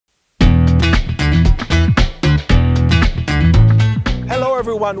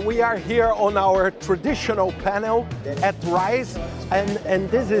everyone. We are here on our traditional panel at RISE, and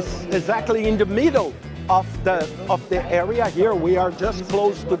this is exactly in the middle of the area here. We are just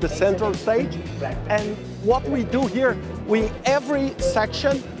close to the central stage, and what we do here, every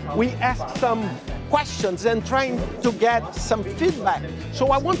section we ask some questions and trying to get some feedback.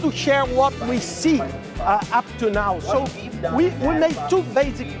 So I want to share what we see up to now. So we made two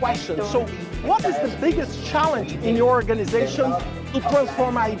basic questions. So what is the biggest challenge in your organization to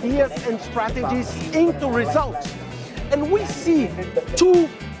transform ideas and strategies into results? And we see two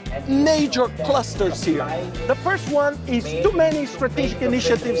major clusters here. The first one is too many strategic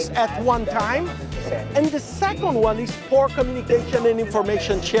initiatives at one time, and the second one is poor communication and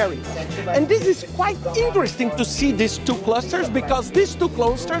information sharing. And this is quite interesting to see these two clusters, because these two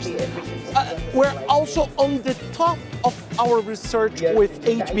clusters were also on the top of our research with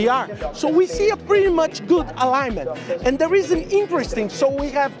HBR. So we see a pretty much good alignment. And the reason interesting, so we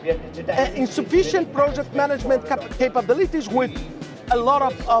have insufficient project management capabilities with a lot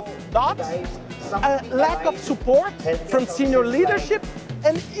of dots, a lack of support from senior leadership,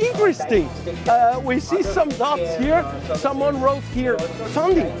 and interesting, we see some dots here. Someone wrote here,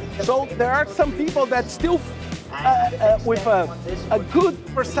 funding. So there are some people that still with a good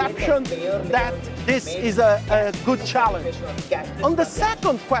perception that this is a good challenge. On the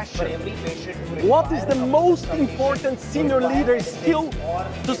second question, what is the most important senior leader skill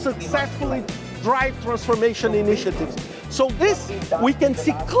to successfully drive transformation initiatives? So this, we can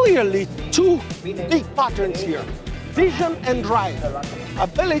see clearly two big patterns here. Vision and drive.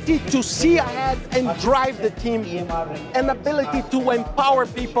 Ability to see ahead and drive the team, and ability to empower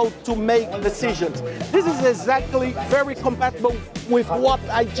people to make decisions. This is exactly very compatible with what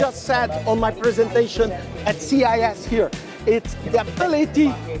I just said on my presentation at CIS here. It's the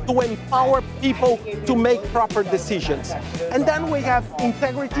ability to empower people to make proper decisions. And then we have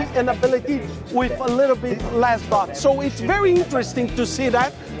integrity and ability with a little bit less dots. So it's very interesting to see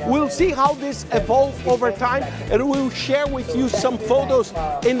that. We'll see how this evolves over time, and we'll share with you some photos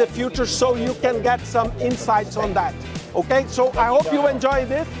in the future so you can get some insights on that. Okay, so I hope you enjoy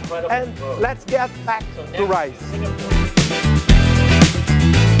this, and let's get back to RISE.